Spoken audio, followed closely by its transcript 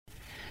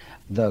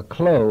The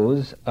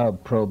close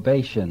of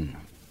probation.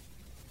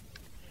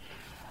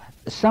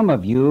 Some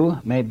of you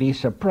may be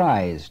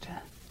surprised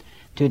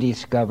to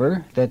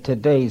discover that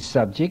today's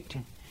subject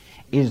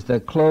is the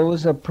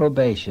close of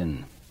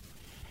probation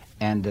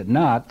and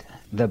not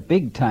the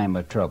big time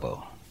of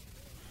trouble.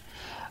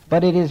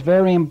 But it is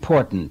very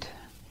important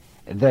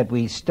that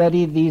we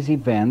study these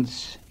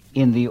events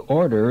in the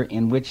order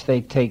in which they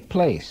take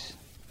place.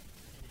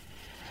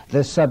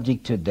 The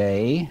subject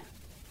today,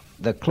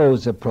 the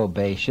close of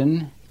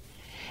probation,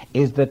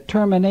 is the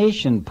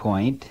termination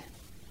point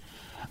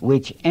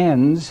which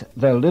ends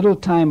the little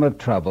time of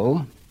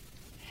trouble,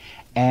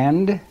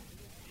 and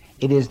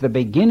it is the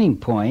beginning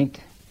point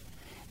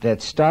that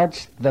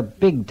starts the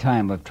big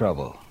time of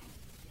trouble.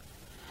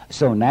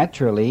 So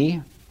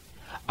naturally,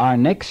 our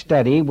next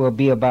study will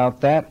be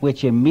about that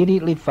which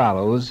immediately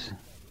follows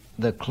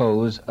the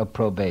close of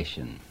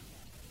probation.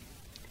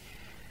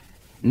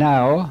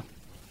 Now,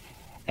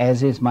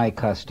 as is my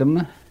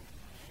custom,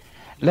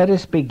 let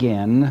us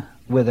begin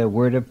with a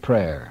word of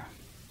prayer.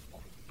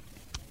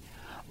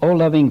 O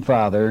loving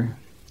Father,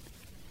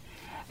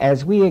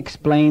 as we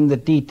explain the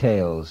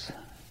details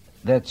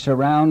that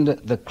surround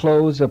the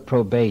close of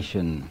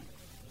probation,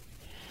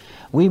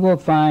 we will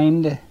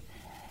find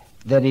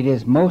that it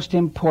is most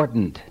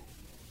important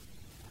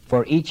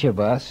for each of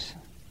us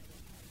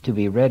to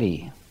be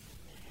ready,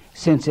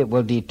 since it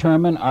will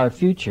determine our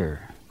future,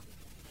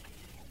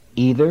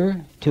 either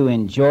to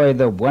enjoy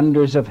the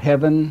wonders of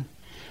heaven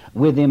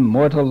with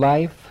immortal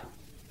life,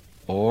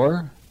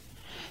 or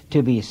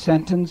to be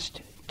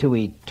sentenced to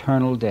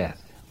eternal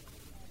death.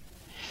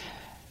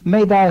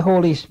 May thy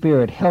Holy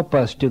Spirit help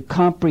us to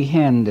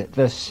comprehend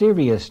the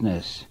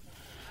seriousness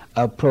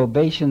of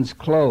probation's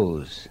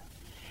close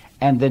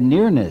and the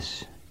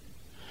nearness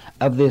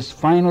of this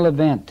final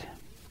event,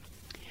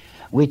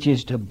 which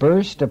is to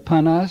burst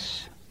upon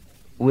us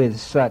with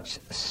such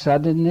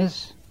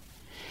suddenness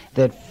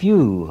that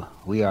few,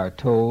 we are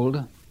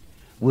told,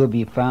 will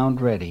be found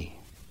ready.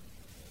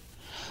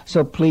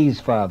 So please,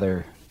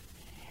 Father,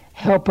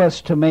 help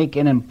us to make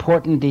an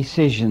important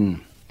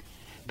decision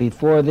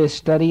before this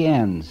study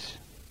ends,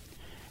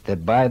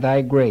 that by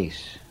thy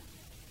grace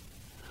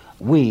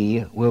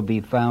we will be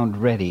found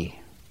ready.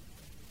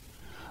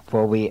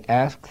 For we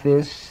ask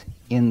this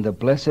in the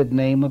blessed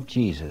name of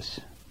Jesus.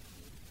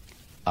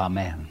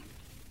 Amen.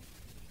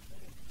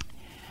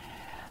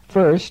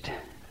 First,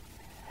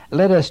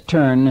 let us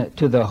turn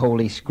to the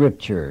Holy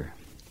Scripture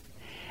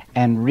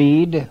and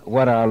read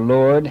what our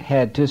Lord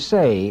had to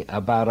say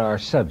about our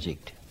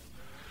subject.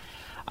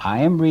 I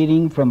am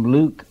reading from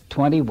Luke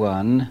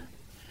 21,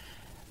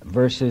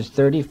 verses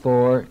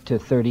 34 to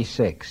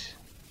 36,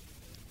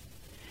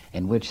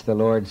 in which the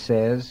Lord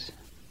says,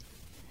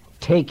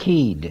 "Take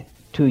heed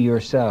to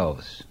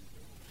yourselves,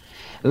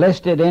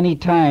 lest at any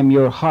time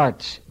your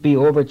hearts be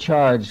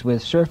overcharged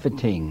with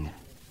surfeiting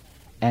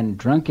and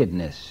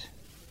drunkenness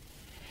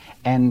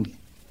and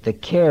the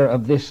care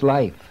of this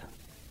life,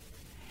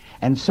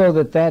 and so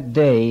that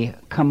day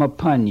come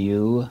upon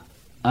you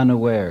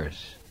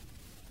unawares.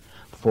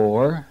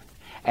 For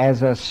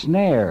as a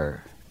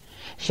snare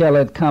shall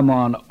it come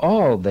on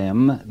all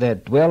them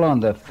that dwell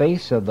on the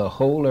face of the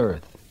whole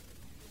earth.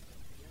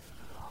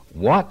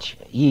 Watch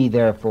ye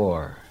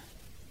therefore,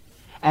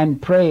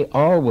 and pray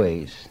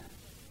always,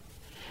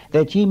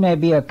 that ye may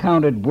be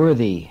accounted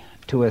worthy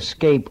to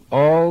escape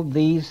all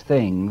these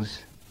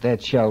things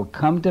that shall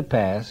come to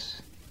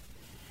pass,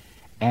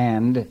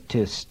 and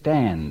to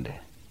stand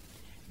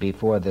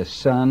before the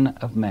Son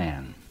of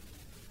Man."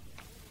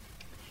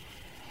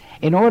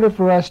 In order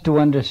for us to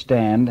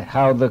understand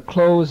how the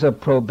close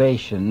of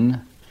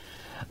probation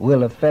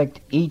will affect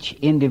each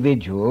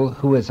individual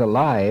who is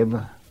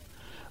alive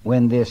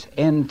when this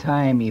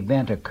end-time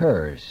event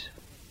occurs,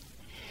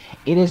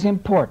 it is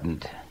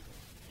important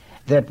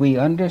that we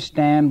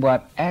understand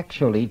what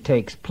actually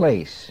takes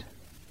place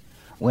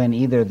when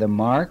either the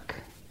mark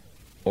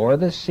or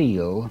the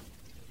seal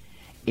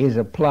is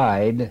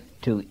applied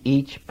to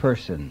each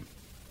person.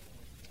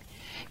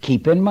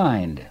 Keep in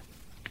mind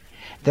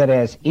that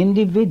as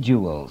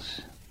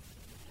individuals,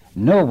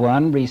 no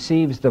one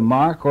receives the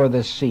mark or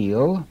the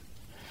seal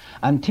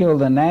until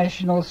the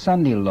National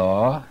Sunday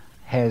Law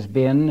has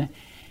been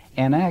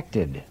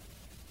enacted,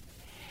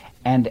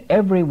 and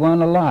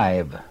everyone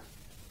alive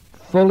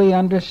fully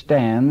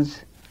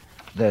understands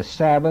the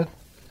Sabbath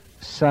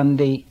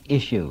Sunday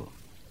issue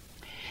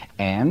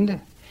and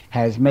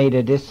has made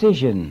a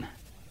decision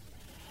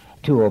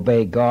to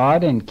obey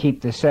God and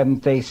keep the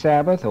seventh-day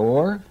Sabbath,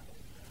 or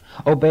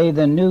obey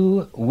the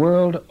new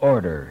world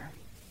order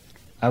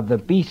of the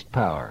beast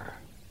power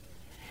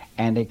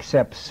and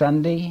accept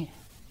Sunday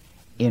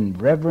in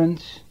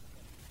reverence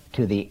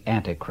to the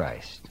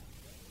Antichrist.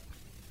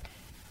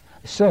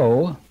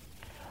 So,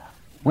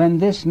 when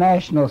this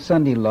National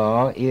Sunday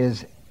Law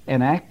is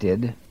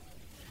enacted,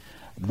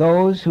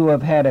 those who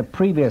have had a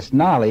previous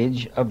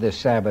knowledge of the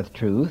Sabbath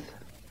truth,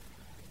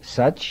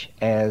 such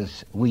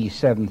as we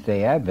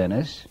Seventh-day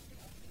Adventists,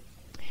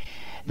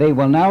 they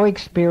will now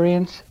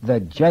experience the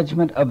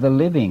judgment of the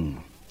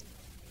living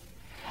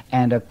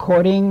and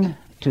according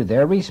to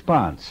their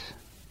response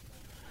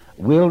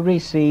will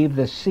receive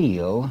the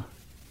seal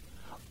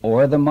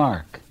or the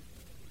mark.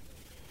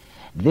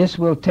 This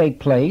will take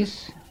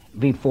place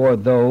before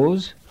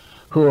those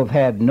who have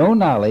had no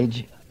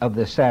knowledge of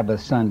the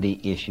Sabbath Sunday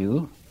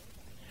issue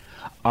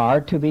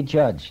are to be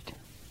judged.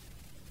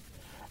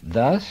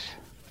 Thus,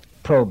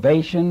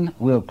 probation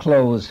will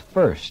close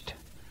first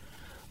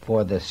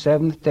for the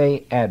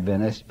Seventh-day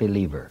Adventist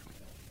believer.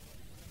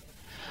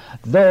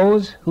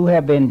 Those who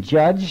have been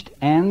judged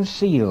and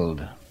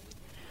sealed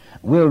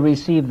will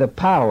receive the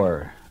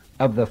power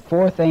of the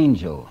fourth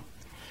angel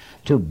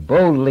to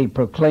boldly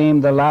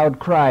proclaim the loud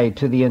cry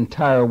to the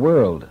entire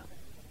world.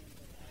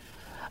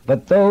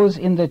 But those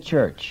in the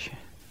church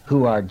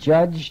who are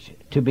judged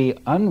to be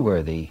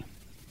unworthy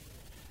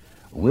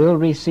will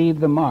receive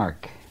the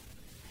mark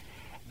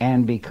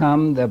and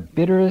become the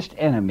bitterest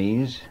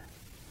enemies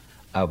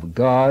of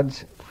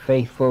God's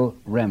faithful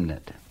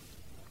remnant.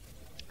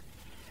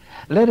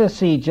 Let us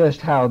see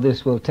just how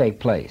this will take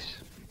place.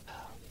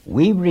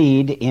 We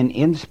read in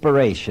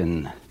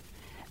inspiration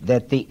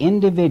that the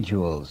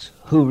individuals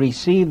who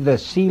receive the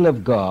seal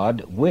of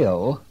God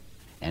will,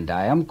 and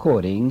I am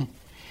quoting,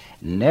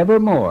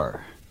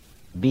 nevermore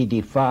be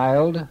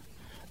defiled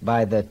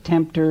by the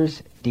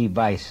tempter's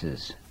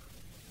devices,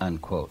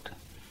 unquote.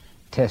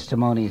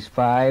 Testimonies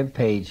 5,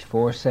 page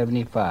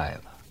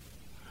 475.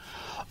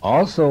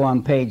 Also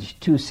on page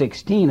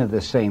 216 of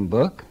the same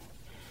book,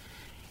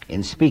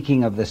 in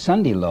speaking of the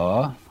Sunday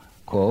law,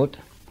 quote,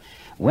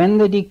 when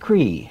the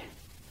decree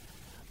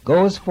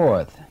goes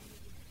forth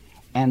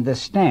and the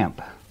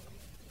stamp,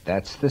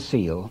 that's the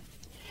seal,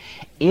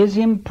 is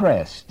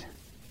impressed,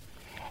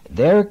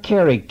 their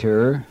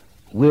character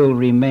will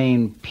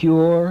remain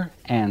pure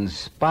and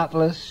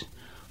spotless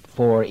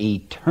for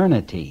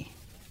eternity,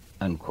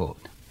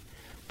 unquote.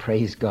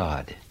 Praise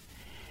God.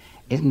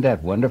 Isn't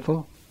that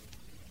wonderful?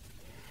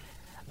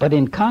 But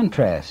in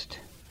contrast,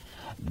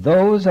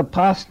 those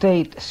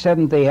apostate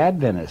Seventh-day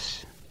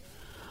Adventists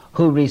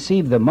who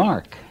receive the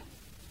mark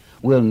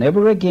will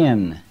never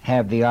again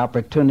have the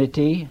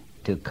opportunity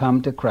to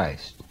come to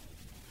Christ.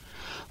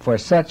 For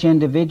such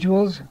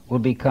individuals will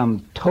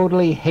become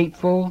totally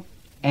hateful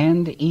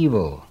and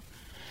evil,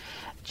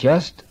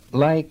 just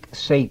like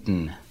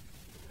Satan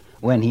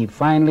when he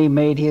finally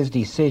made his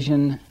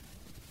decision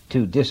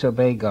to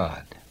disobey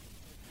God.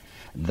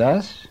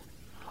 Thus,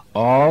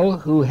 all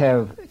who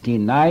have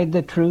denied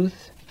the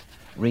truth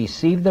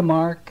receive the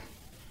mark,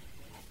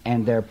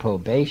 and their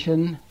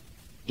probation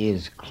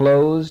is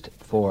closed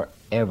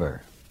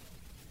forever.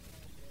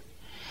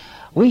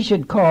 We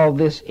should call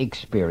this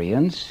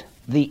experience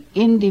the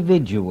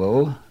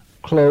individual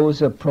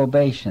close of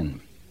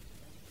probation.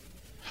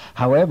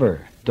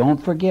 However,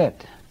 don't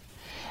forget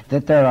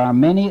that there are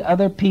many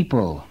other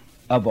people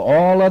of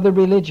all other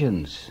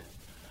religions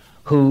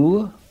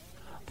who,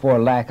 for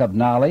lack of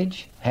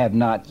knowledge, have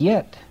not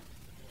yet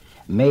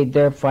made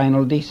their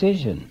final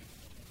decision.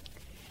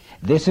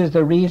 This is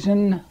the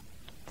reason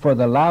for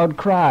the loud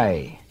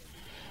cry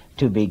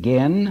to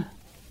begin,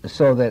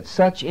 so that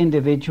such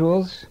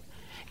individuals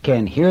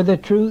can hear the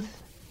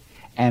truth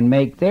and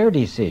make their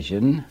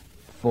decision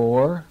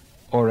for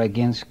or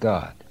against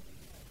God.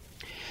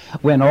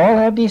 When all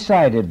have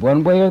decided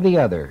one way or the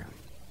other,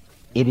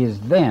 it is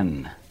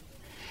then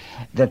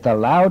that the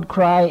loud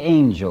cry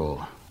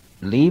angel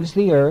leaves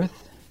the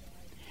earth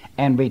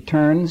and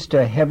returns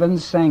to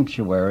heaven's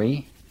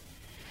sanctuary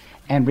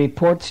and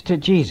reports to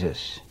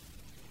Jesus.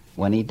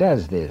 When he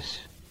does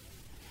this,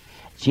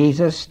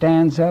 Jesus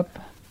stands up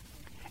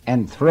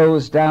and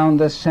throws down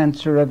the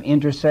censer of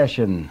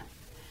intercession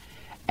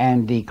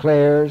and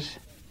declares,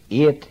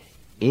 "It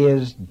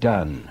is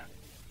done."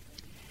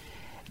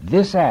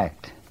 This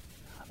act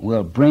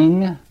will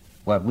bring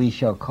what we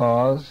shall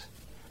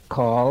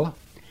call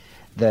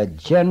the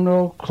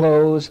general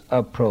close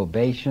of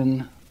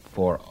probation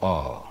for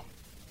all.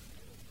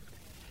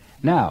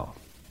 Now,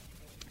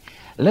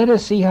 let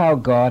us see how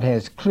God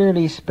has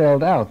clearly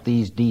spelled out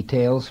these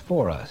details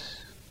for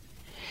us.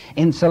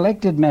 In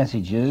Selected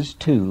Messages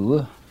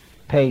 2,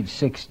 page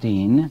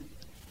 16,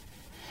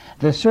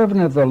 the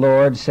servant of the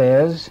Lord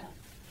says,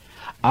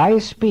 "I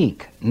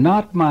speak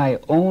not my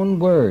own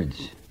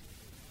words."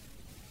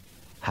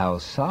 How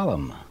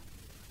solemn.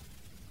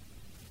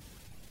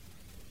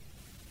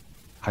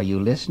 Are you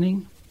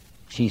listening?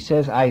 She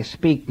says, "I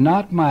speak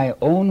not my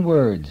own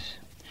words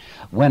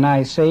when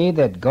I say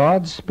that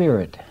God's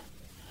Spirit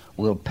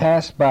will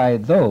pass by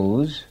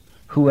those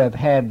who have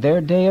had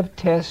their day of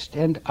test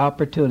and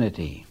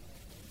opportunity,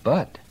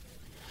 but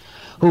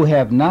who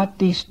have not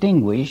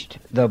distinguished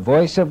the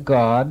voice of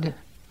God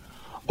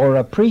or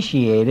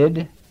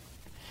appreciated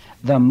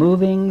the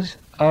movings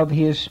of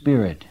His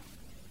Spirit."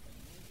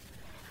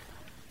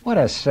 What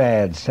a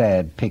sad,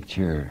 sad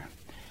picture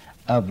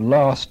of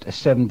lost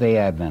Seventh-day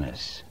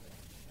Adventists.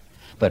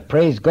 But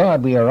praise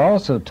God, we are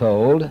also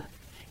told,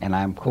 and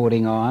I'm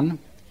quoting on,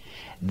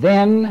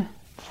 "Then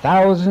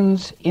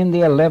thousands in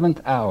the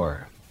 11th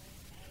hour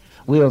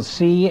will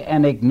see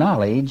and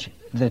acknowledge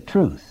the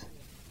truth."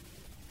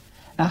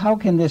 Now, how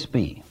can this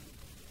be?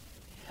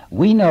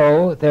 We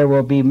know there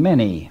will be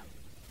many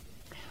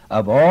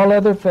of all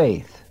other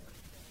faith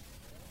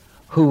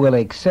who will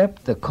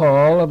accept the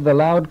call of the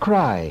loud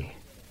cry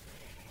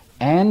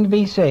and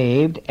be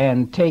saved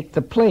and take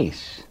the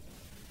place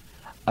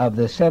of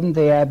the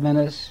Seventh-day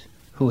Adventists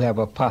who have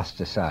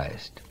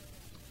apostatized.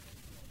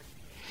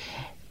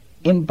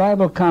 In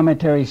Bible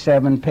Commentary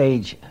 7,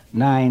 page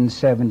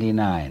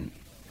 979,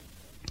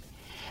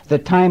 the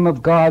time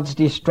of God's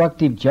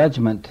destructive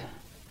judgment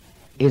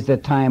is the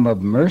time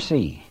of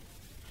mercy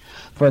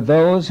for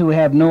those who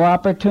have no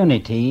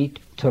opportunity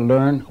to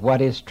learn what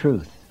is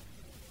truth.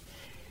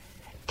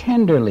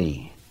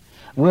 Tenderly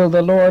will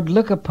the Lord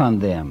look upon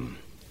them.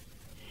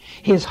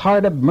 His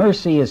heart of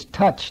mercy is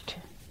touched.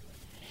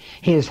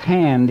 His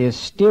hand is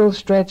still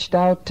stretched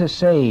out to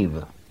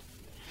save,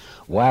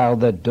 while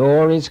the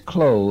door is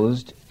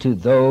closed to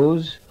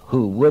those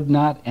who would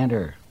not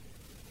enter.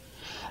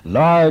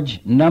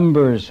 Large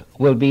numbers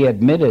will be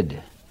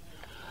admitted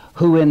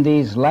who in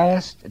these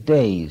last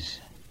days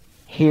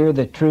hear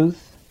the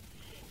truth,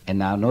 and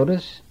now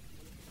notice,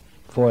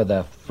 for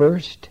the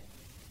first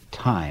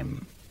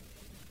time,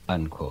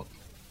 unquote.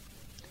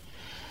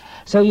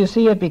 So you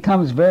see, it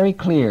becomes very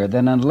clear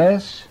that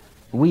unless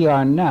we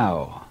are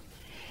now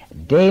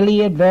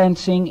daily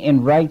advancing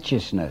in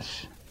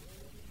righteousness,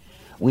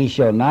 we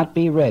shall not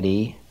be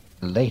ready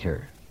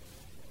later.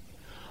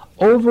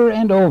 Over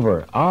and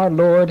over, our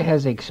Lord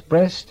has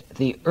expressed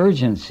the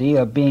urgency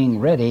of being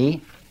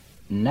ready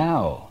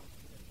now.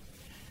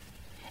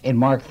 In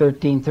Mark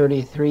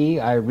 13:33,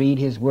 I read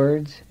his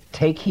words,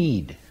 "Take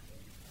heed,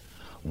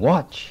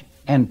 watch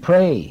and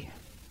pray,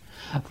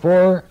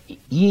 for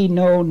ye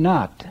know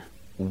not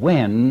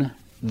when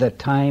the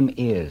time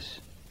is."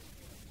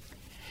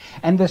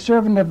 And the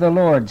servant of the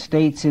Lord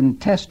states in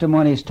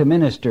Testimonies to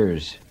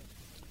Ministers,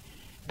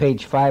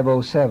 page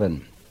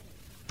 507,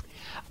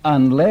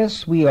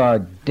 unless we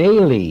are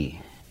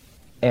daily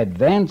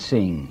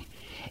advancing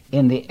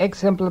in the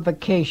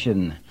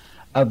exemplification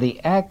of the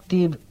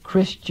active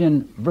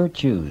Christian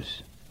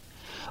virtues,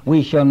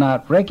 we shall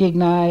not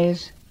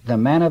recognize the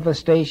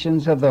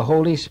manifestations of the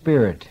Holy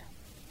Spirit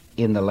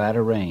in the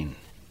latter rain.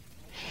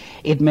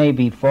 It may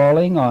be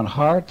falling on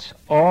hearts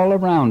all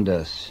around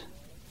us,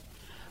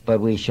 but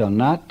we shall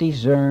not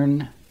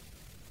discern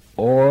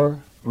or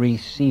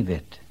receive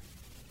it,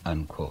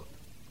 unquote.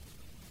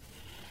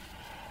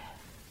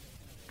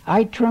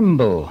 I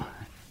tremble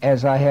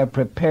as I have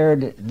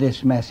prepared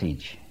this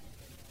message,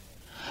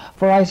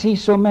 for I see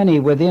so many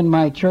within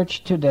my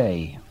church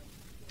today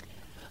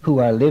who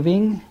are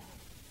living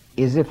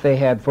as if they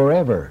had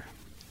forever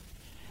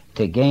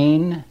to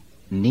gain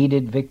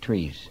needed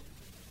victories.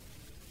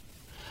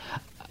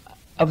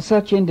 Of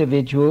such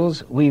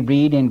individuals we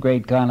read in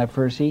Great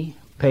Controversy,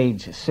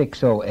 page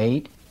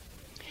 608,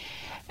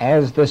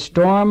 as the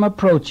storm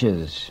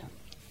approaches,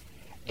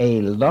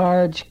 a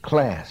large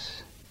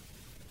class,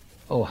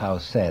 oh how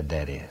sad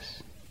that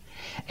is,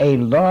 a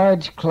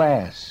large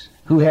class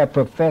who have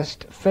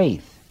professed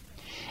faith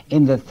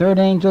in the third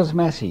angel's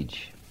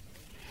message,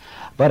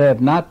 but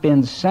have not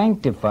been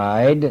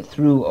sanctified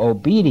through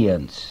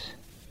obedience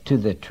to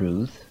the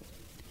truth,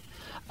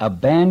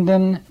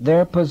 abandon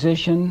their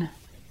position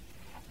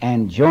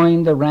and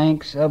join the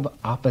ranks of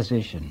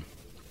opposition.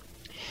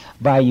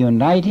 By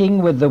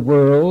uniting with the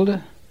world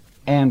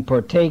and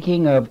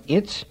partaking of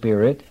its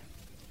spirit,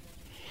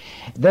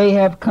 they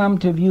have come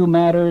to view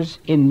matters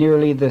in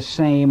nearly the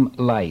same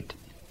light.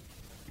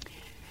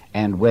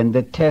 And when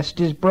the test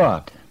is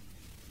brought,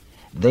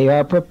 they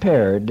are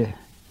prepared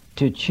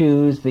to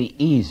choose the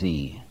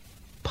easy,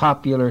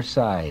 popular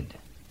side.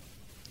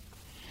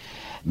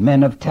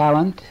 Men of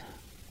talent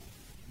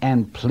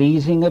and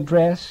pleasing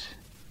address,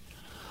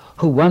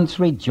 who once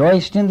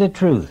rejoiced in the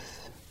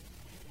truth,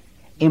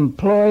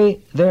 employ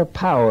their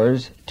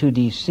powers to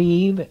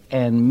deceive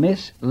and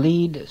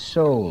mislead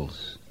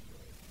souls.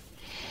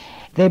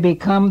 They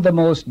become the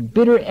most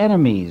bitter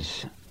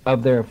enemies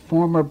of their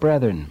former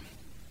brethren.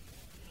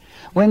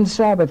 When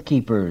Sabbath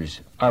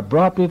keepers are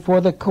brought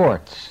before the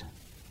courts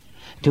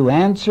to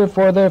answer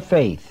for their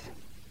faith,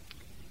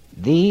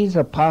 these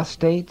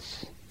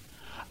apostates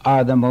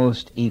are the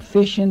most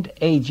efficient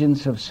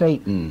agents of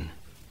Satan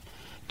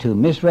to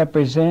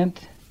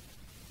misrepresent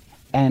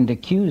and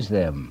accuse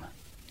them,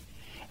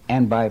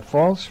 and by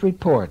false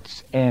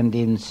reports and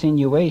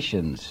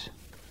insinuations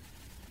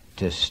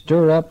to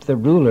stir up the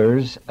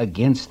rulers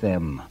against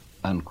them,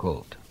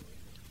 unquote.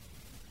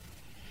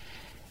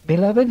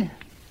 Beloved,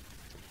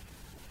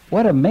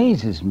 what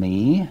amazes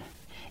me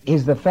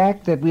is the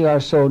fact that we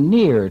are so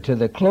near to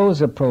the close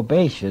of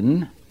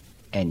probation,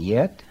 and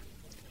yet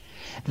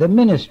the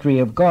ministry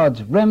of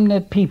God's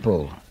remnant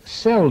people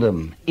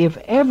seldom, if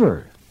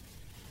ever,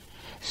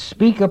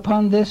 speak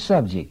upon this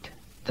subject,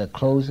 the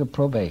close of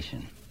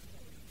probation.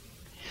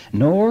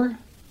 Nor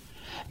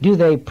do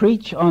they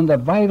preach on the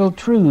vital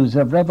truths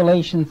of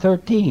Revelation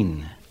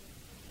 13,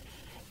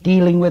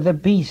 dealing with the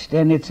beast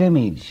and its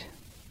image,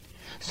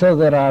 so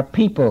that our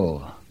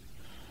people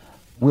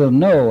will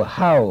know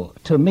how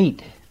to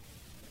meet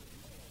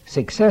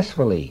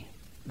successfully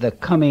the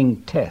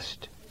coming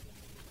test.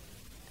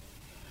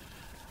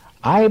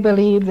 I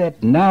believe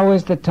that now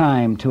is the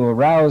time to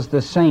arouse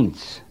the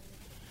saints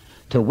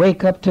to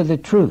wake up to the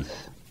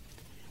truth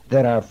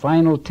that our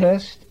final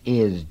test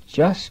is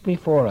just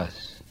before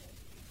us.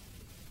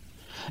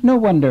 No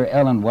wonder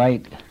Ellen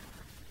White,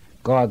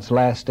 God's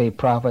last day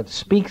prophet,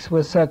 speaks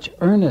with such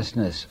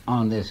earnestness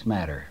on this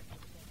matter.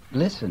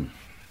 Listen.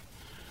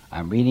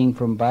 I'm reading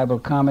from Bible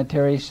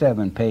Commentary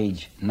 7,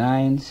 page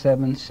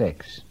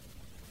 976.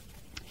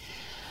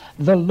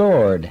 The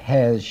Lord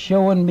has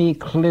shown me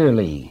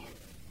clearly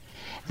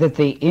that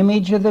the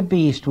image of the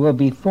beast will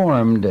be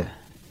formed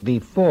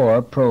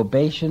before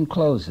probation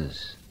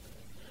closes,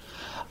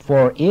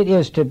 for it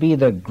is to be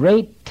the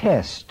great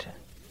test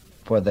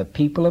for the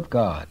people of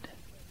God,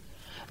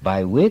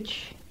 by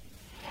which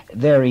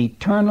their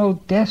eternal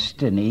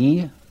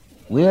destiny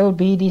will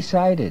be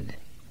decided.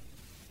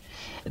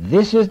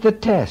 This is the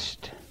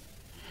test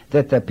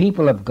that the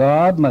people of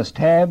God must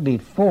have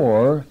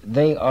before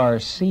they are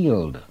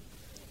sealed.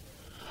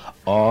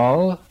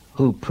 All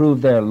who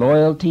prove their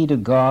loyalty to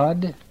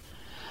God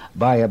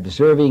by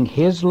observing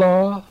His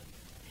law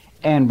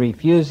and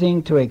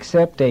refusing to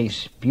accept a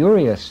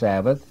spurious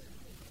Sabbath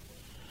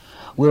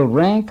will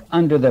rank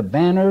under the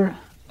banner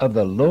of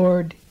the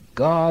Lord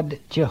God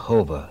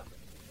Jehovah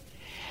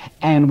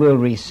and will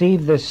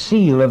receive the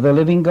seal of the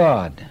living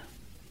God.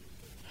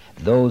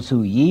 Those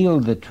who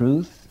yield the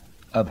truth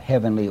of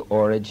heavenly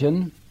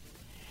origin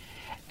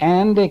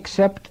and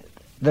accept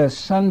the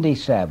Sunday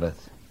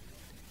Sabbath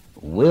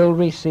will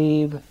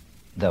receive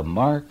the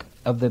mark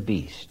of the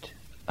beast,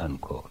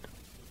 unquote.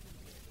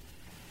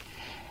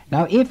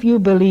 Now, if you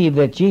believe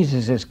that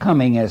Jesus is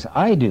coming as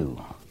I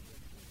do,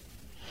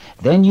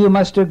 then you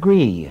must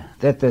agree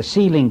that the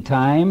sealing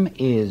time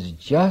is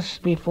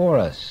just before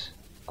us,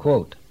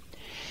 quote,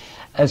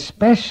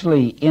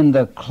 especially in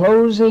the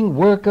closing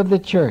work of the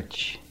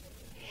church,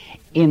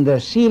 in the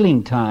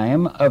sealing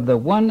time of the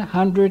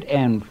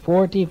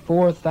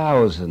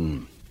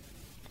 144,000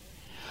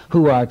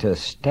 who are to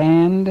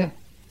stand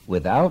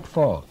without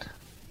fault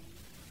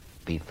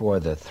before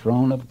the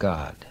throne of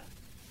God.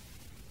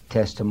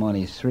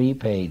 Testimonies 3,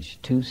 page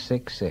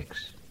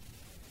 266.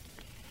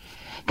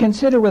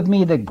 Consider with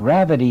me the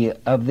gravity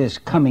of this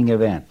coming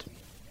event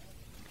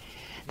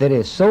that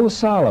is so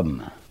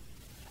solemn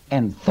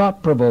and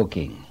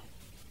thought-provoking.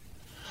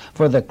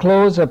 For the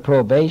close of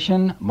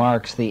probation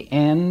marks the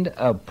end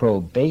of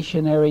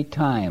probationary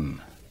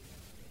time.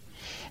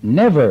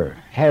 Never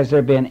has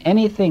there been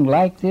anything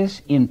like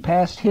this in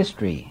past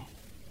history,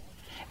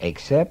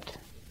 except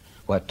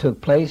what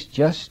took place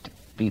just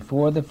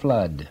before the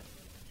flood,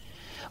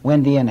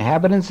 when the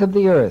inhabitants of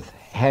the earth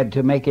had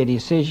to make a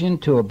decision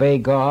to obey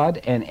God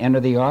and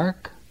enter the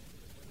ark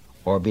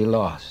or be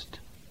lost.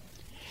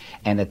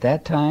 And at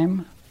that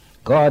time,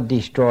 God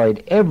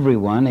destroyed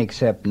everyone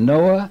except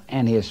Noah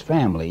and his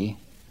family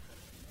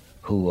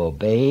who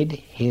obeyed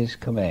His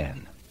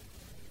command.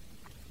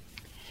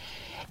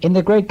 In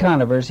the Great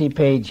Controversy,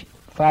 page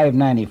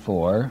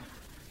 594,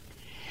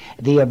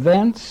 the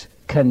events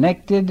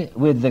connected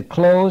with the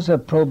close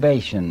of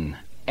probation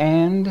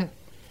and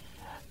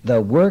the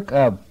work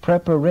of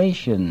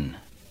preparation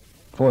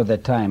for the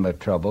time of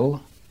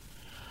trouble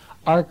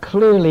are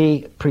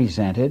clearly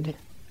presented,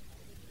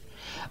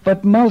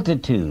 but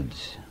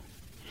multitudes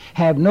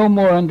have no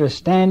more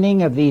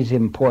understanding of these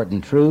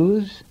important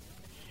truths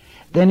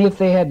than if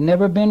they had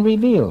never been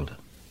revealed.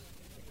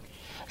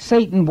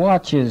 Satan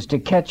watches to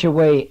catch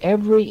away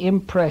every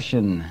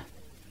impression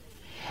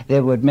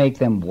that would make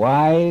them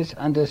wise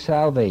unto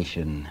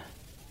salvation,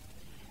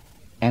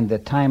 and the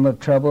time of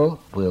trouble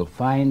will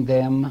find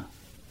them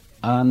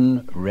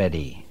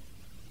unready.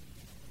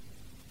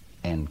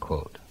 End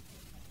quote.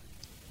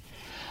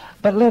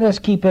 But let us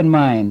keep in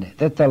mind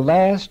that the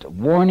last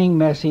warning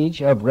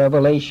message of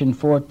Revelation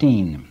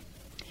 14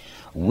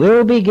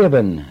 will be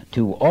given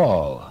to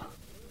all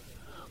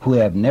who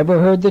have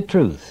never heard the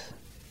truth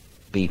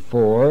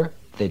before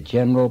the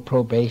general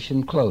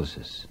probation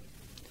closes.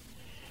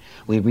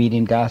 We read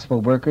in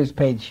Gospel Workers,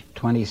 page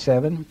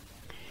 27,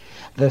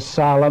 the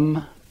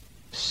solemn,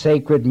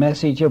 sacred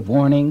message of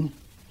warning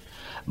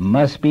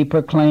must be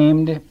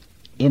proclaimed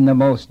in the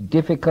most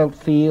difficult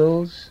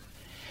fields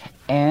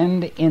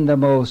and in the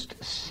most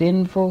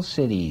sinful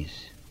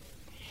cities,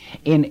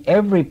 in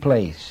every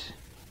place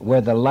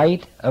where the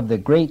light of the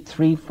great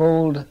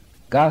threefold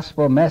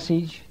gospel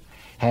message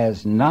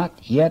has not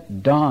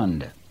yet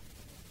dawned.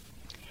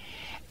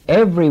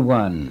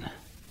 Everyone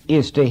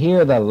is to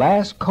hear the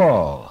last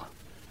call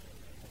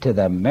to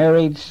the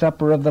marriage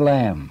supper of the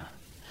Lamb.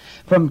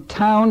 From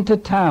town to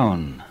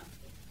town,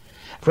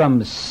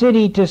 from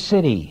city to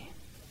city,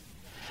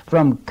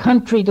 from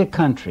country to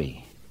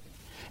country,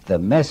 the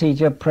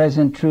message of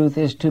present truth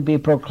is to be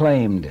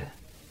proclaimed,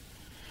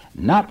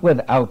 not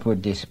with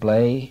outward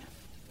display,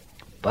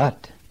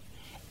 but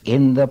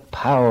in the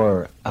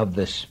power of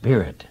the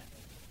Spirit,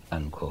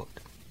 unquote.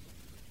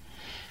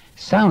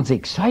 Sounds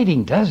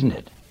exciting, doesn't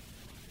it?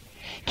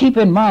 Keep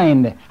in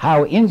mind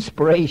how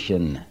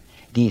inspiration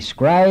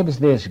describes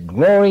this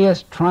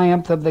glorious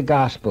triumph of the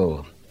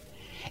gospel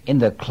in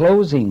the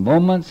closing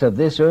moments of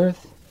this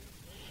earth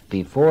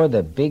before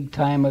the big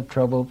time of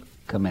trouble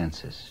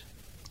commences.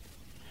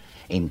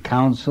 In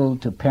Counsel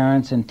to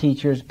Parents and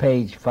Teachers,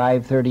 page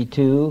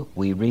 532,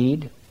 we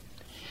read,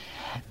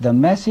 "The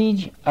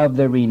message of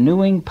the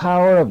renewing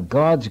power of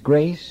God's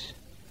grace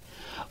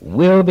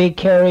will be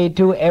carried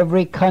to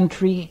every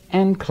country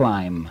and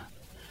clime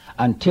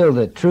until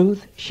the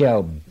truth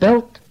shall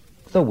belt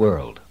the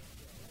world."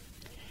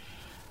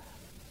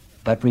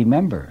 But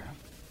remember,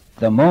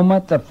 the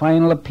moment the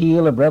final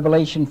appeal of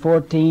Revelation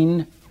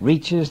 14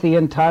 reaches the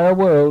entire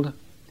world,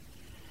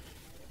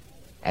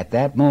 at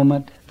that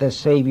moment the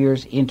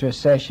Savior's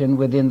intercession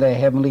within the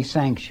heavenly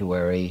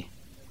sanctuary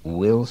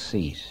will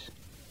cease,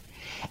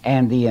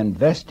 and the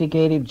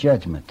investigative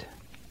judgment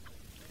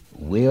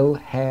will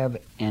have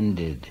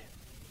ended.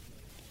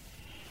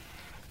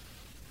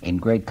 In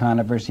Great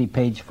Controversy,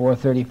 page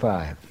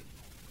 435,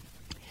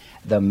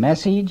 the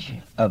message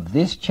of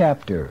this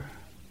chapter,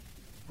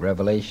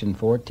 Revelation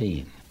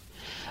 14,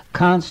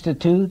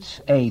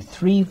 constitutes a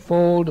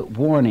threefold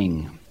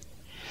warning,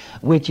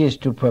 which is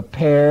to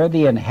prepare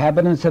the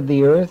inhabitants of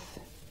the earth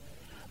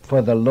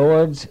for the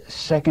Lord's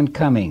second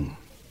coming.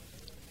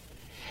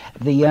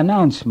 The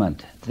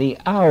announcement, "the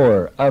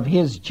hour of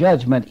his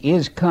judgment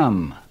is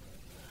come,"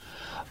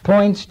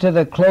 points to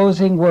the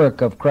closing work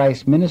of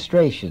Christ's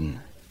ministration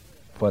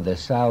for the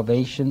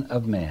salvation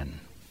of men.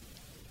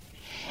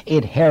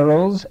 It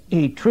heralds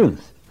a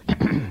truth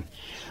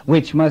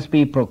which must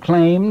be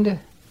proclaimed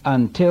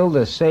until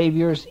the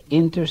Savior's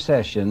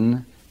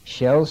intercession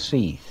shall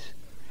cease,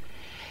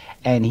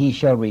 and he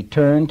shall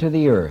return to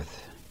the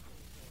earth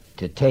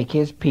to take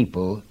his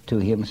people to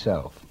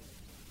himself.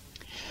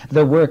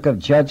 The work of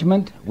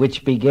judgment,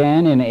 which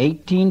began in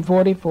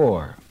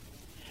 1844,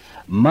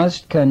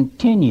 must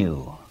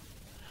continue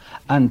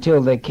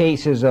until the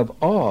cases of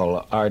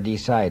all are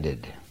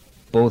decided,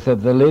 both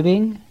of the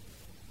living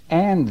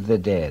and the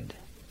dead.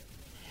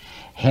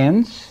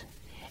 Hence,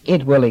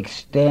 it will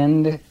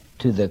extend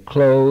to the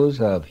close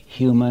of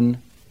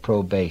human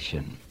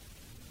probation.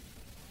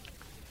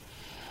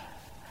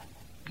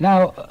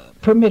 Now,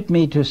 permit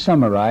me to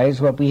summarize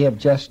what we have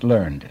just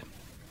learned.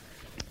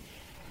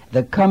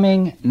 The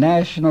coming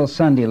national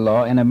Sunday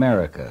law in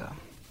America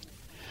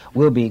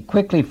will be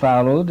quickly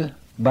followed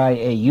by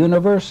a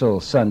universal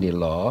Sunday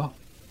law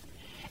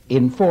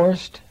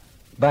enforced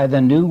by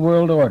the New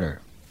World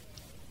Order.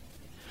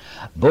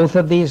 Both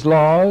of these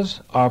laws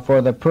are for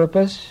the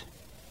purpose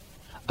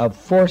of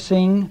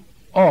forcing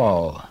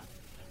all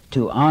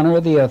to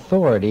honor the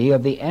authority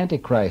of the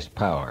Antichrist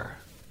power,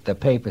 the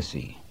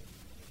papacy.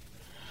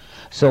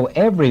 So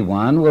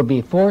everyone will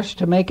be forced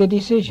to make a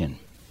decision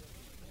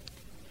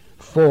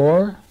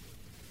for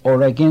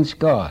or against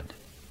God.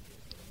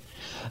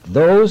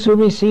 Those who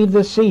receive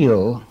the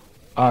seal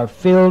are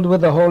filled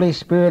with the Holy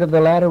Spirit of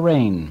the latter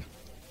rain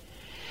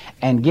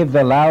and give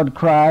the loud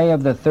cry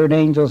of the third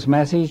angel's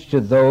message to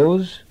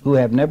those who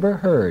have never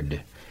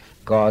heard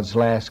God's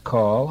last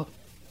call,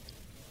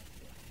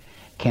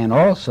 can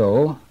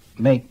also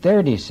make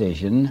their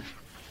decision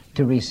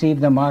to receive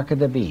the mark of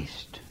the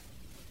beast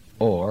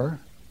or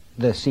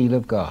the seal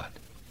of God,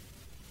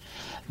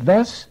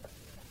 thus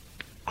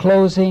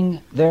closing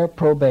their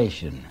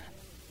probation.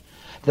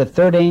 The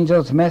third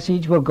angel's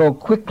message will go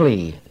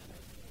quickly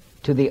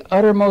to the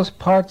uttermost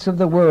parts of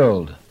the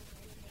world,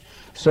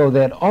 so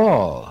that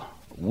all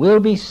will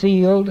be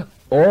sealed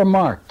or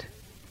marked.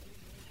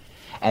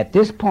 At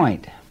this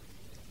point,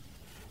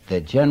 the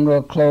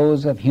general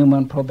close of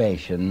human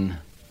probation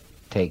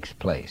takes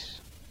place.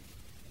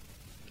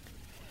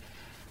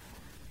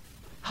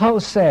 How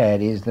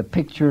sad is the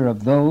picture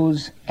of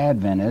those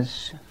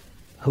Adventists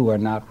who are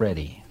not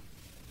ready,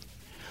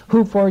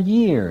 who for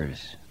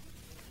years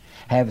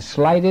have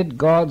slighted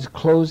God's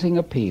closing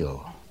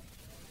appeal.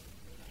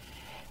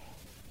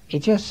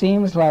 It just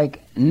seems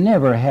like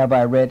never have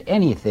I read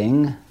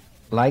anything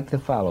like the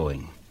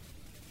following.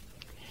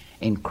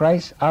 In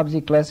Christ's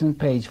Object Lesson,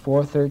 page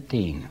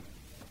 413,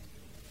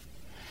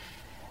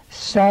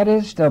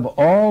 "Saddest of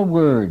all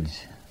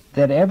words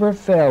that ever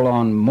fell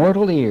on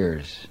mortal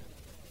ears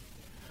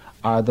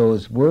are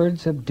those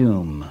words of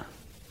doom,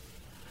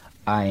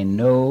 'I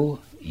know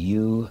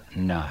you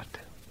not.'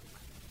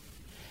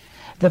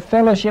 The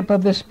fellowship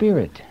of the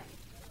Spirit,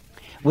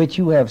 which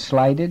you have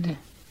slighted,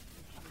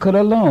 could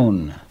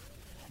alone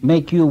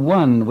make you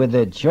one with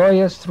the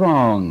joyous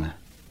throng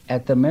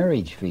at the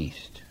marriage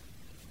feast.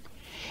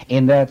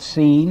 In that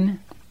scene,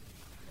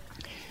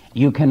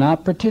 you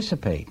cannot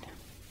participate.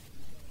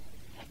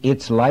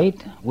 Its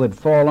light would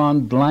fall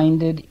on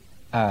blinded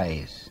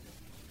eyes,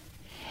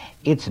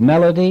 its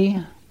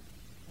melody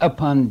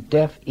upon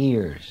deaf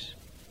ears.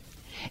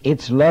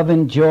 Its love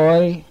and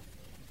joy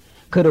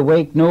could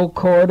awake no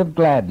chord of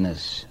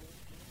gladness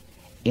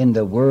in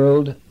the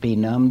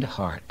world-benumbed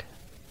heart.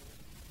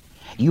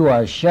 You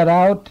are shut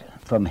out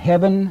from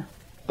heaven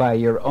by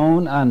your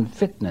own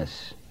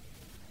unfitness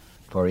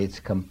for its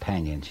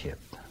companionship."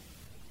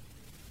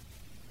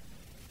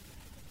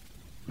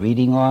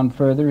 Reading on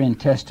further in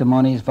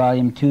Testimonies,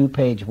 Volume 2,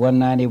 page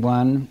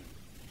 191,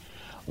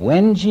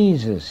 "When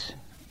Jesus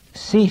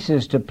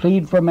ceases to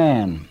plead for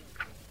man,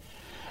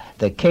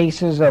 The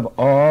cases of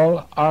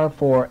all are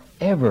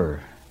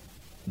forever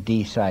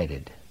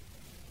decided.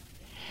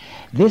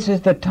 This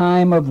is the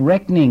time of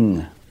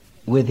reckoning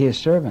with his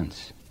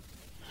servants.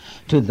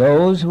 To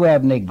those who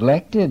have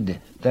neglected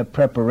the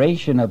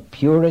preparation of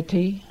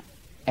purity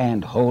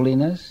and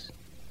holiness,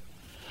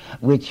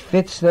 which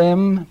fits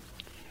them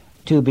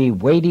to be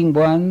waiting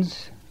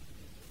ones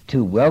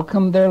to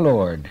welcome their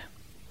Lord,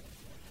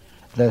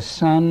 the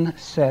sun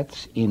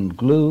sets in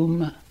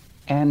gloom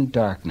and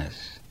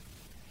darkness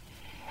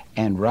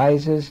and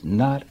rises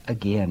not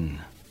again.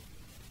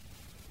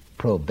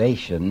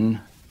 Probation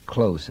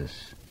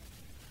closes.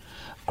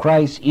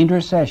 Christ's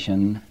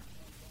intercession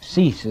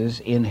ceases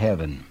in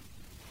heaven.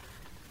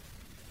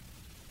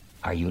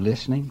 Are you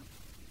listening?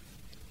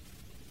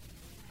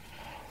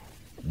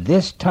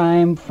 This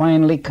time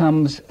finally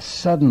comes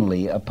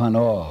suddenly upon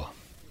all,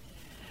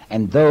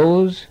 and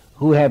those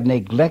who have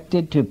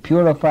neglected to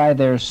purify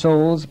their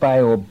souls by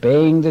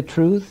obeying the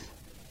truth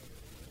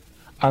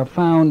are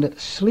found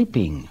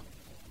sleeping.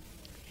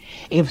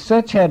 If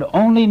such had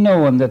only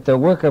known that the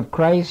work of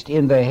Christ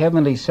in the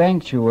heavenly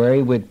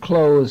sanctuary would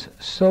close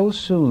so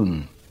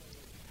soon,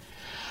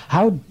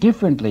 how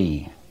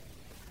differently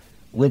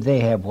would they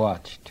have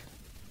watched?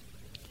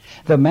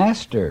 The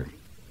Master,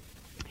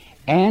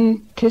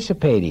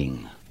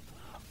 anticipating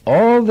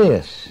all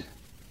this,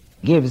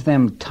 gives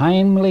them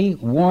timely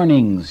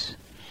warnings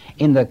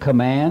in the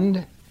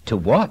command to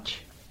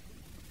watch.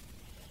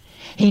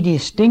 He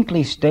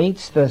distinctly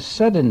states the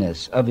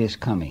suddenness of his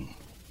coming.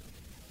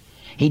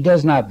 He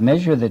does not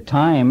measure the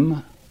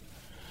time,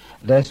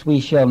 lest we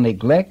shall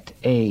neglect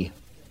a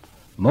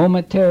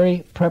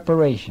momentary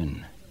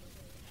preparation,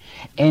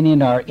 and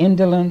in our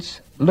indolence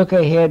look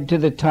ahead to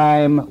the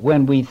time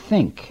when we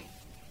think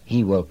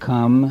he will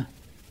come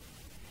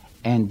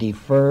and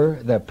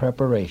defer the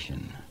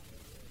preparation.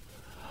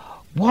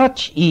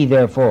 Watch ye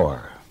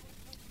therefore,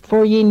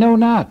 for ye know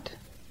not.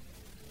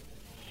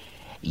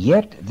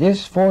 Yet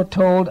this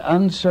foretold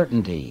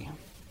uncertainty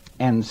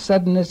and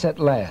suddenness at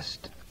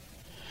last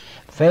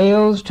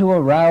fails to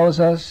arouse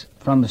us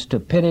from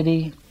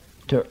stupidity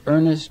to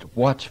earnest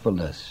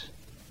watchfulness,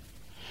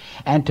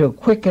 and to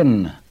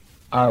quicken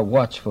our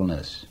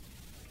watchfulness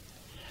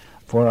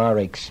for our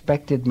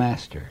expected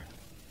Master.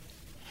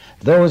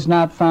 Those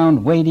not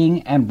found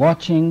waiting and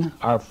watching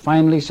are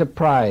finally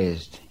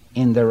surprised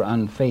in their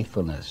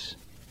unfaithfulness.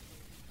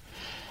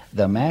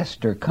 The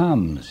Master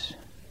comes,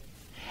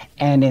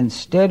 and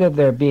instead of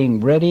their being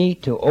ready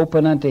to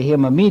open unto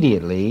him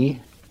immediately,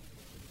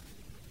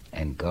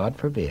 and God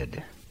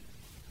forbid,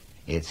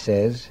 it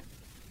says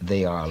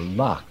they are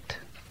locked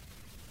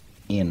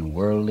in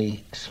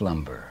worldly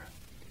slumber,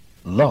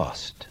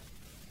 lost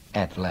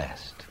at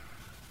last.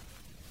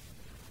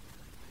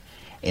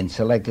 In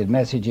Selected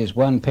Messages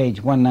 1,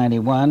 page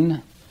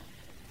 191,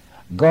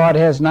 God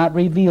has not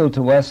revealed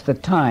to us the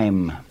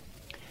time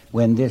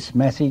when this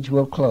message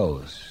will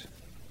close,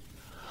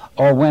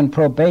 or when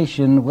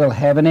probation will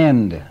have an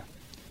end.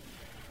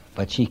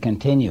 But she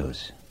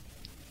continues,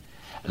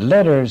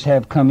 letters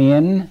have come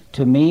in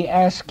to me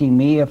asking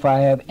me if I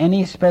have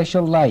any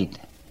special light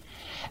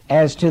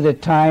as to the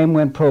time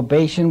when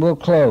probation will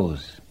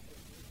close.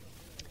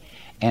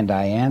 And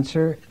I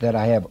answer that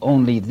I have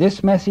only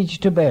this message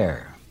to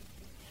bear,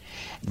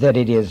 that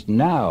it is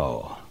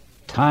now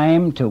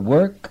time to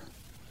work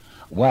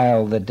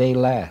while the day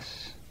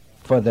lasts,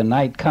 for the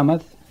night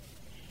cometh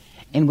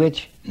in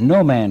which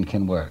no man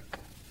can work.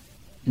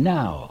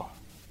 Now,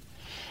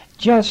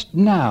 just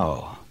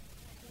now,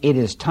 it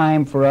is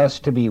time for us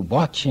to be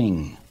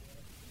watching,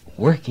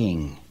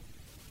 working,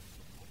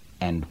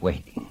 and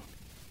waiting.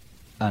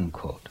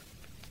 Unquote.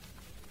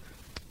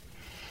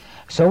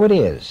 So it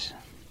is.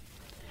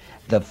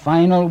 The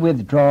final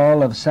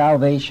withdrawal of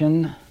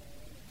salvation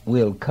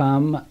will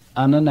come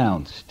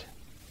unannounced.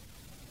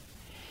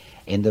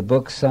 In the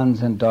book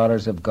Sons and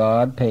Daughters of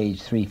God,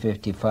 page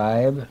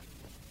 355,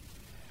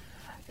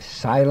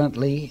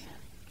 silently,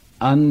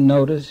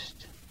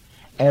 unnoticed,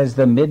 as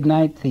the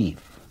midnight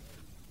thief,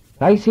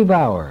 decisive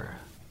hour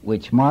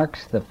which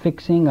marks the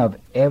fixing of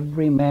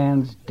every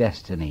man's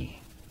destiny,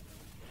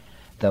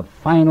 the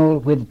final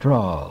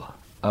withdrawal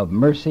of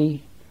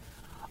mercy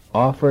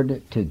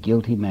offered to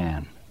guilty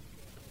man.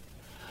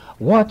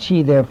 Watch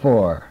ye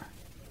therefore,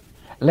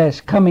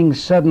 lest coming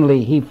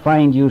suddenly he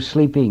find you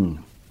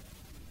sleeping.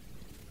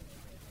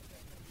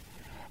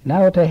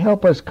 Now, to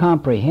help us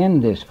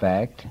comprehend this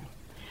fact,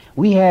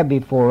 we have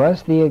before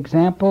us the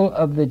example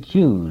of the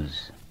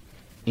Jews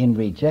in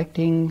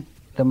rejecting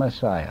the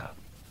Messiah.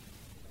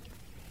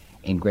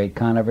 In Great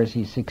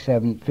Controversy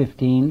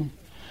 6:15,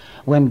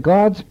 when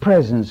God's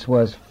presence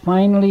was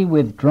finally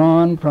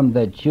withdrawn from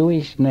the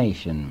Jewish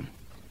nation,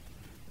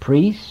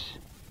 priests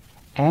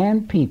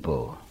and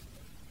people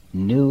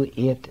knew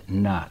it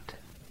not.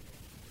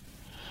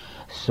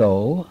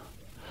 So,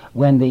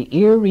 when the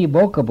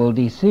irrevocable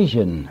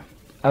decision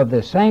of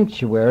the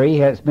sanctuary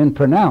has been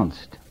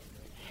pronounced,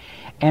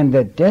 and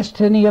the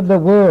destiny of the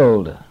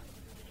world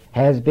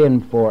has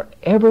been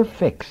forever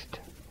fixed,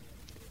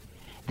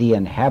 the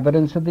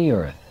inhabitants of the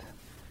earth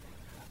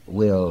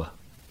will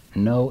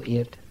know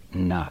it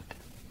not.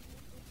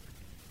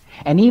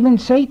 And even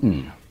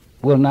Satan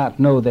will not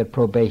know that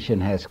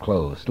probation has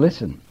closed.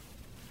 Listen,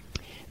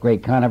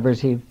 Great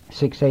Controversy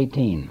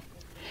 6:18.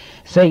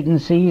 Satan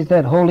sees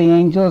that holy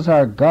angels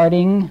are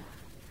guarding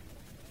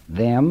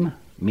them,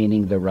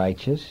 meaning the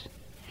righteous,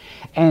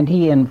 and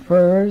he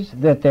infers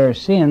that their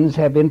sins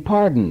have been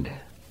pardoned.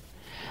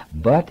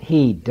 But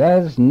he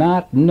does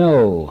not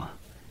know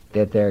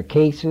that their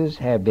cases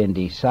have been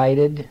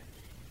decided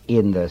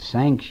in the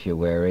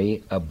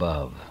sanctuary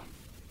above.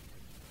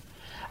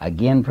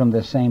 Again from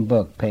the same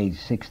book, page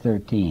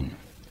 613.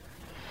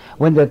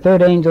 When the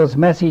third angel's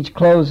message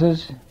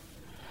closes,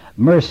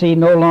 mercy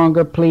no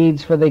longer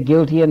pleads for the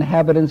guilty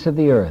inhabitants of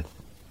the earth.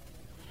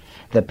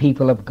 The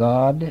people of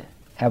God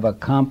have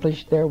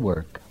accomplished their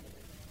work.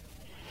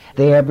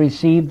 They have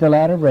received the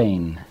latter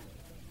rain,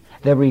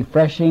 the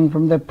refreshing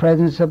from the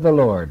presence of the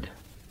Lord,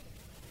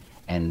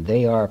 and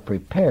they are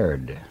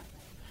prepared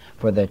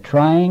for the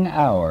trying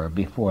hour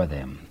before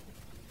them.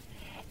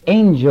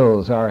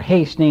 Angels are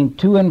hastening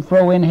to and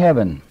fro in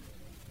heaven.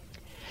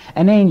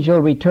 An angel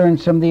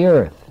returns from the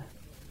earth,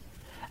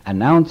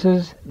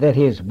 announces that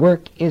his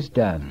work is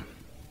done.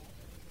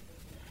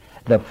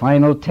 The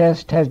final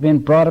test has been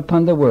brought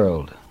upon the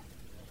world,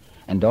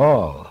 and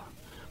all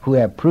who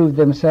have proved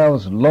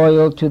themselves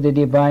loyal to the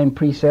divine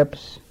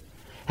precepts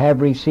have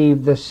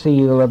received the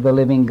seal of the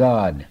living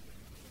God."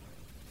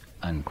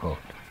 Unquote.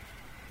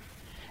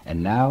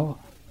 And now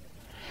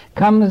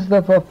comes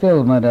the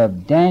fulfillment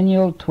of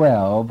Daniel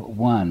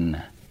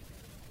 12:1,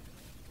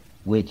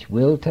 which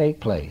will take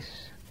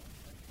place.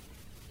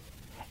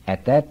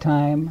 "At that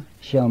time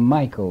shall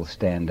Michael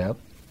stand up,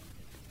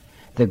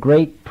 the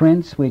great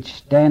prince which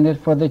standeth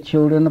for the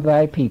children of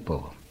thy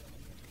people.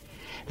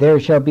 There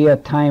shall be a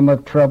time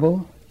of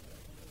trouble,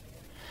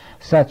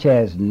 such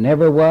as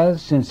never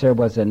was since there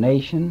was a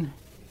nation,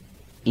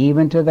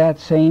 even to that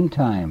same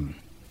time.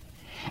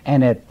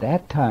 And at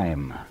that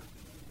time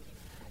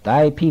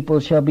thy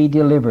people shall be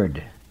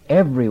delivered,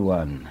 every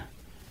one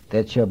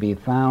that shall be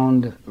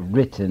found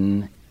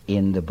written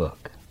in the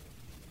book."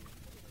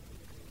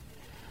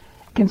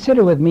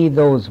 Consider with me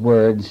those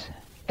words,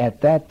 "At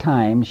that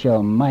time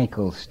shall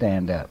Michael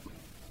stand up."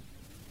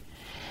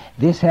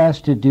 This has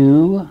to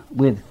do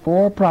with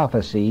 4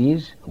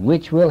 prophecies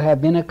which will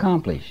have been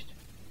accomplished.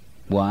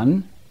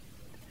 1.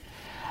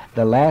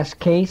 The last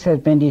case has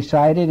been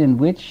decided in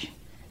which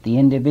the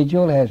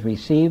individual has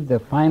received the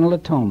final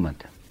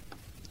atonement,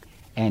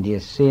 and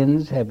his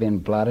sins have been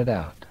blotted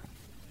out.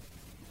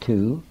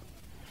 2.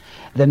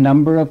 The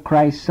number of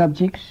Christ's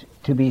subjects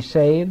to be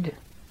saved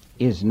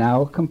is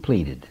now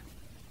completed.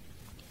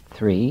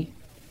 3.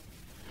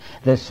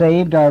 The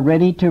saved are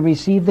ready to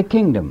receive the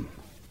kingdom.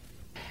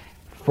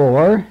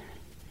 4.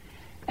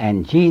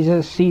 And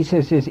Jesus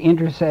ceases his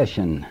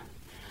intercession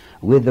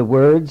with the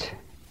words,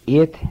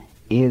 "It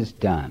is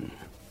done."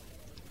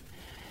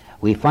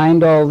 We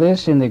find all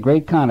this in the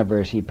Great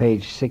Controversy,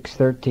 page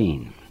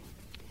 613.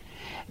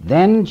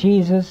 Then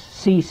Jesus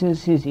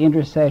ceases his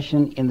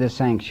intercession in the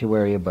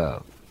sanctuary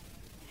above.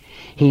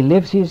 He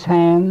lifts his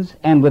hands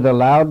and with a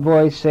loud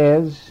voice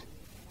says,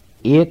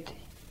 "It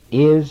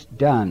is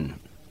done."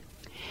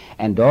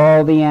 And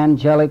all the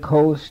angelic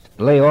host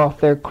lay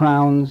off their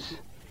crowns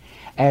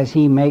as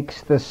he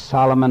makes the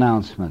solemn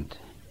announcement,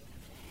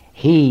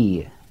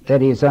 "He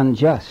that is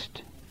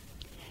unjust,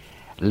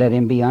 let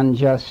him be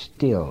unjust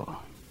still.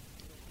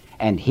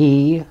 And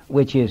he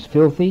which is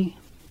filthy,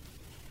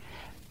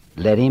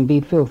 let him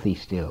be filthy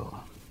still.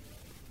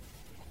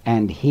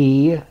 And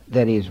he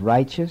that is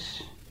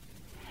righteous,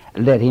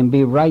 let him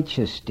be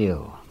righteous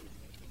still.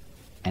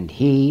 And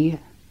he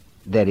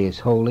that is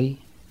holy,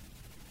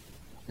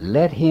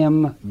 let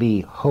him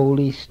be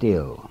holy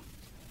still."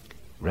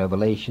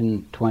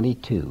 Revelation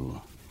 22,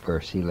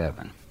 verse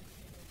 11.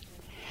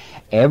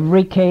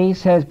 Every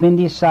case has been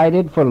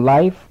decided for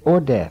life or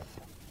death.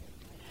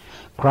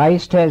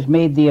 Christ has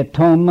made the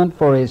atonement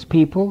for his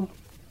people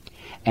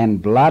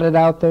and blotted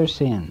out their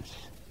sins.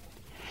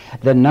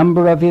 The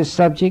number of his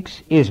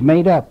subjects is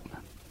made up.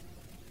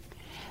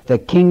 The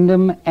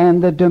kingdom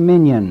and the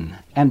dominion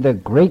and the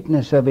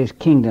greatness of his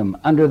kingdom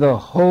under the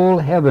whole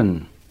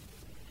heaven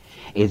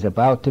is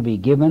about to be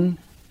given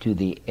to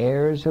the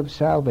heirs of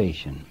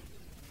salvation.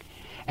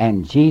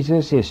 And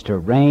Jesus is to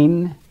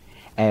reign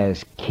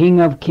as King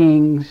of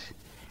Kings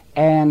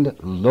and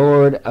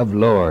Lord of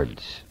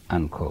Lords,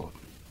 unquote.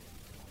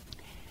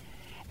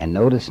 And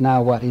notice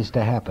now what is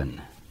to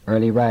happen.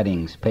 Early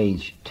Writings,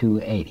 page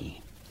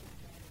 280.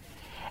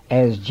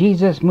 As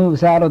Jesus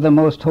moves out of the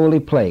most holy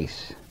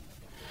place,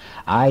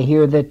 I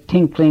hear the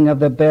tinkling of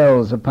the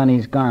bells upon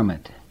his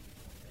garment.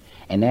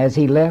 And as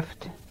he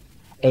left,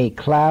 a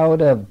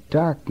cloud of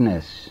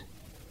darkness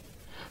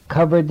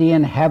covered the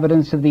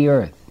inhabitants of the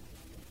earth.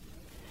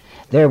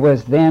 There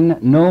was then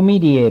no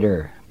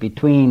mediator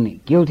between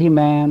guilty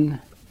man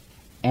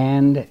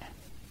and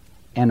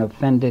an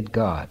offended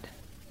God.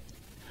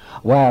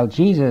 While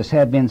Jesus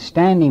had been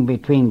standing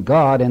between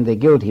God and the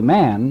guilty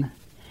man,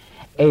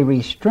 a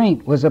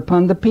restraint was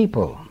upon the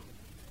people.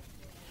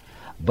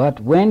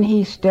 But when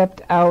he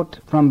stepped out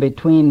from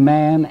between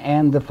man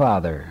and the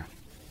Father,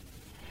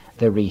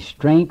 the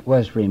restraint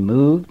was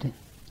removed,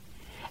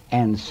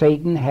 and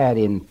Satan had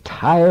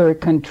entire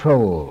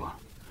control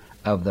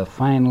of the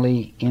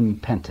finally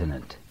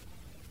impenitent.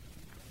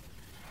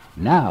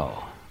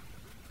 Now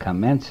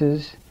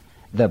commences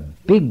the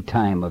big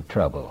time of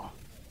trouble,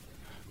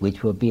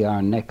 which will be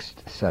our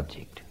next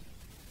subject,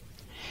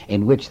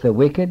 in which the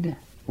wicked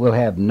will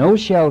have no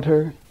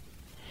shelter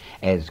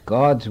as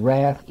God's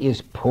wrath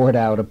is poured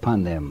out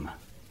upon them,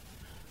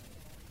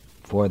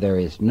 for there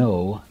is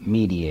no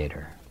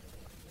mediator.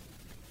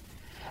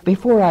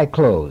 Before I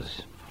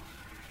close,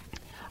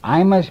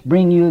 I must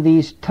bring you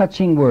these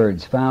touching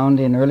words found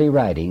in Early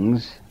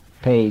Writings,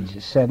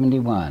 page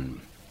 71.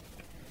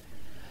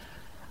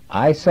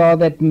 I saw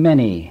that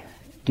many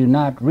do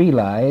not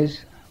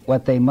realize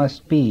what they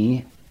must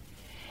be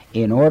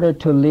in order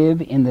to live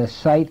in the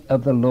sight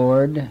of the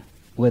Lord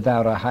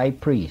without a high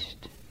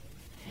priest,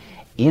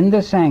 in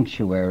the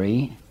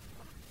sanctuary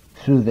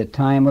through the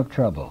time of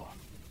trouble.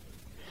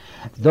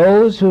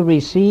 Those who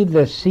receive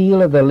the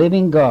seal of the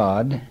living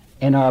God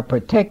and are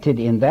protected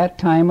in that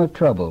time of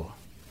trouble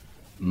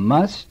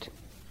must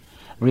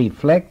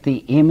reflect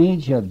the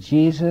image of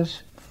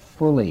Jesus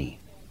fully.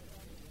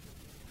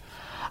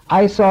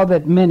 I saw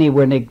that many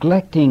were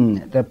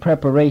neglecting the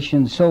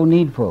preparation so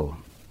needful,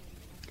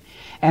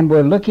 and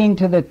were looking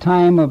to the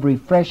time of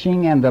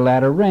refreshing and the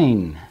latter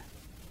rain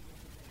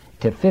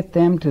to fit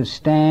them to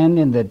stand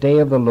in the day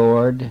of the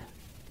Lord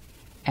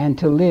and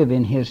to live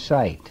in his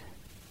sight.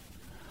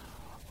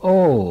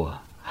 Oh,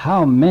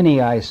 how many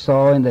I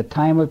saw in the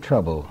time of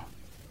trouble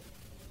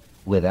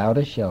without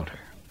a shelter.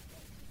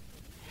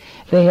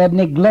 They had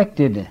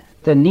neglected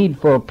the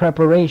needful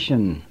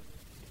preparation.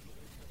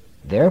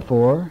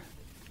 Therefore,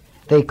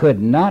 they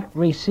could not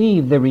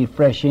receive the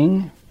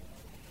refreshing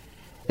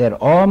that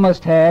all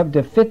must have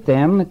to fit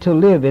them to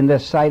live in the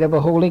sight of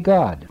a holy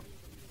God.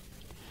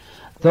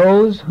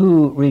 Those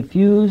who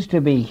refuse to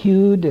be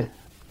hewed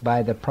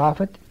by the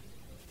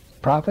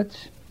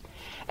prophets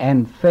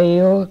and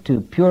fail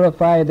to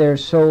purify their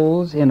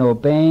souls in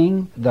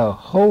obeying the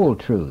whole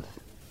truth,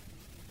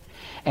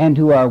 and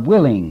who are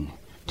willing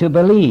to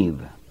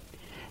believe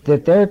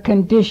that their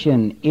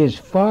condition is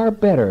far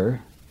better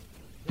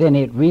than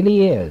it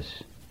really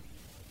is,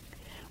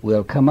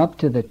 will come up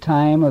to the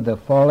time of the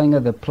falling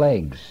of the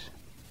plagues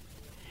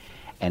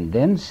and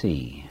then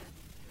see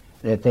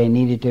that they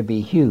needed to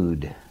be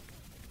hewed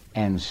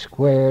and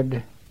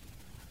squared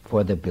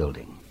for the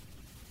building.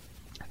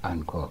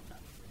 Unquote.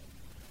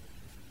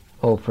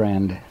 Oh,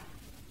 friend,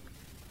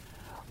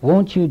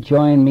 won't you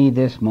join me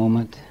this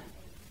moment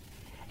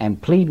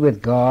and plead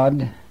with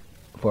God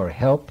for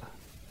help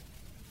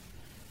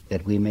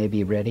that we may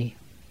be ready?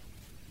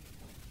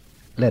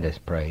 Let us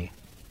pray.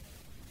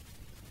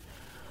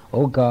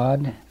 Oh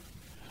God,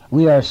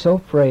 we are so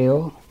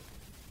frail,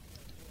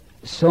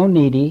 so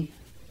needy,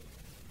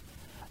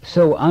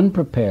 so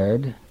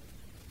unprepared,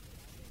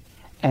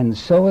 and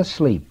so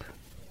asleep,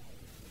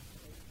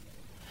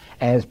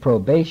 as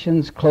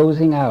probation's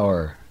closing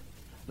hour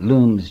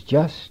looms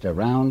just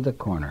around the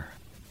corner.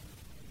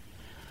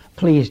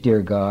 Please,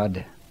 dear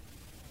God,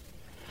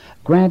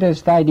 grant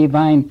us thy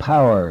divine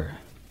power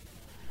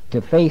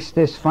to face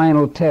this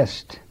final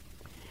test,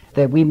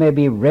 that we may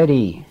be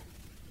ready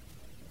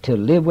to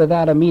live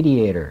without a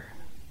mediator,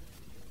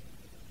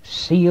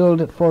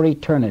 sealed for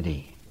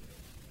eternity.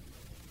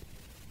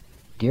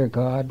 Dear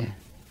God,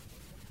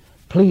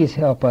 please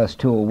help us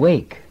to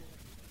awake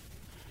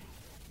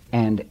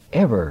and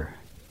ever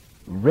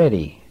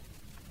ready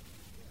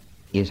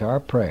is our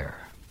prayer.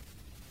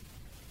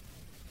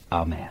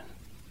 Amen.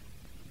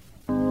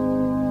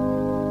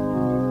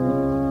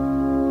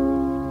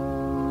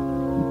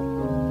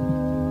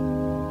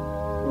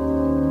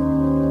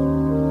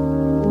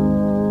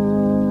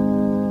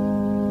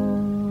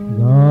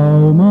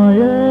 Thou my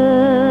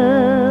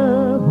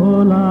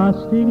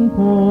everlasting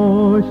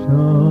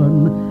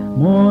portion,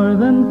 more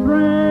than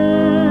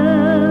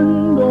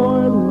friend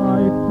or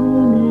life to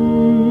me,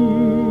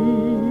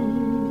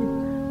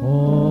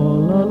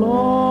 all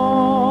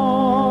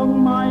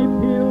along my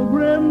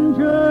pilgrim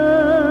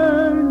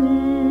journey,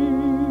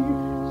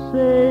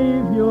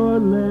 Savior,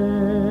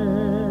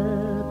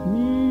 let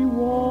me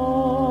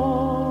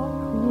walk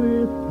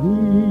with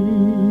thee.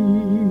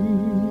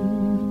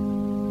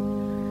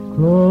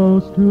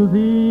 Close to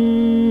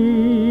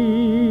thee,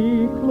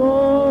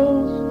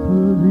 close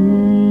to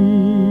thee,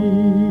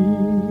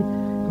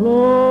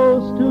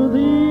 close to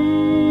thee,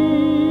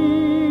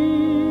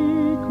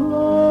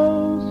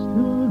 close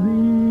to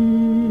thee.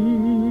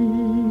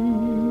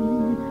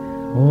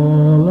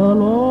 All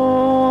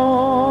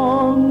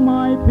along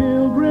my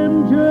pilgrim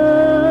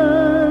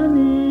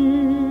journey,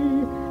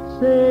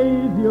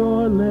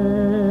 Savior,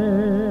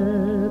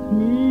 let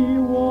me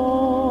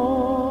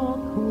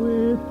walk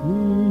with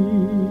thee.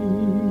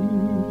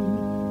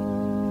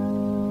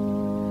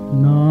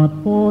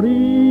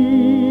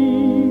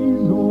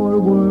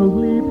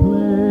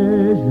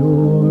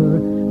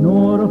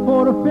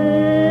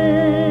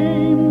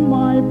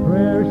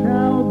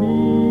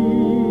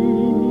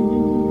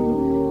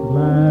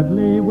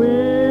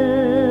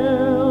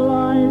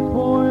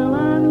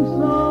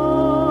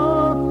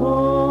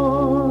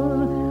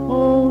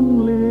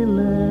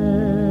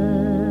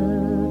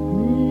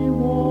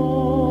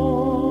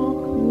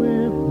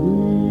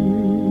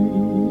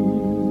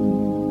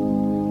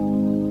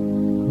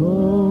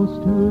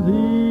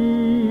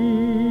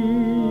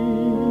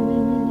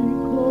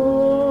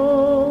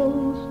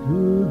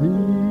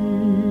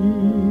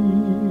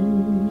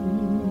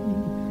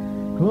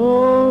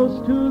 close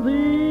to thee,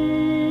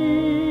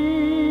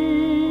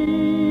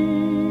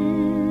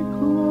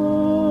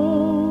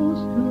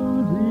 close to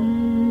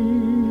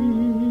thee.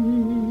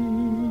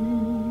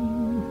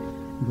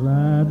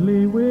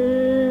 Gladly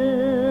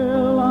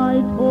will I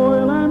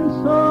toil and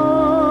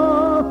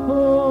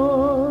suffer,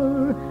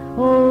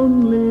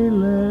 only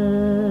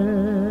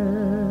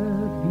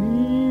let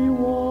me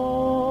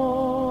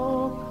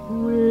walk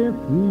with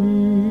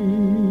thee.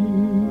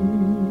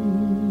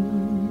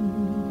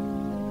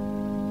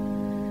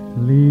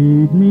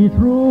 Lead me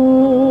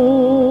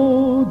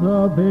through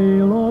the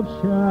vale of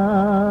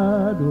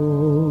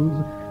shadows,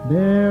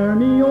 bear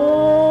me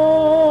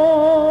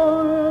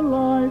o'er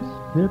life's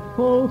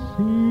fitful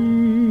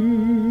sea.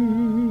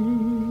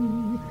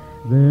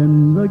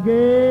 Then the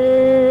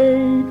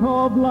gate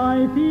of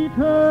life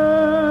eternal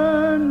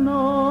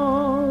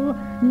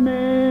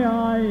may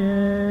I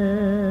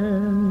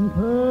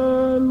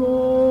enter,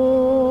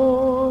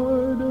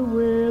 Lord,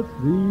 with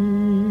thee.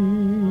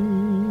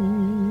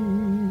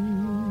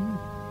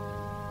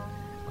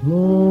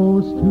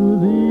 Close to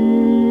thee.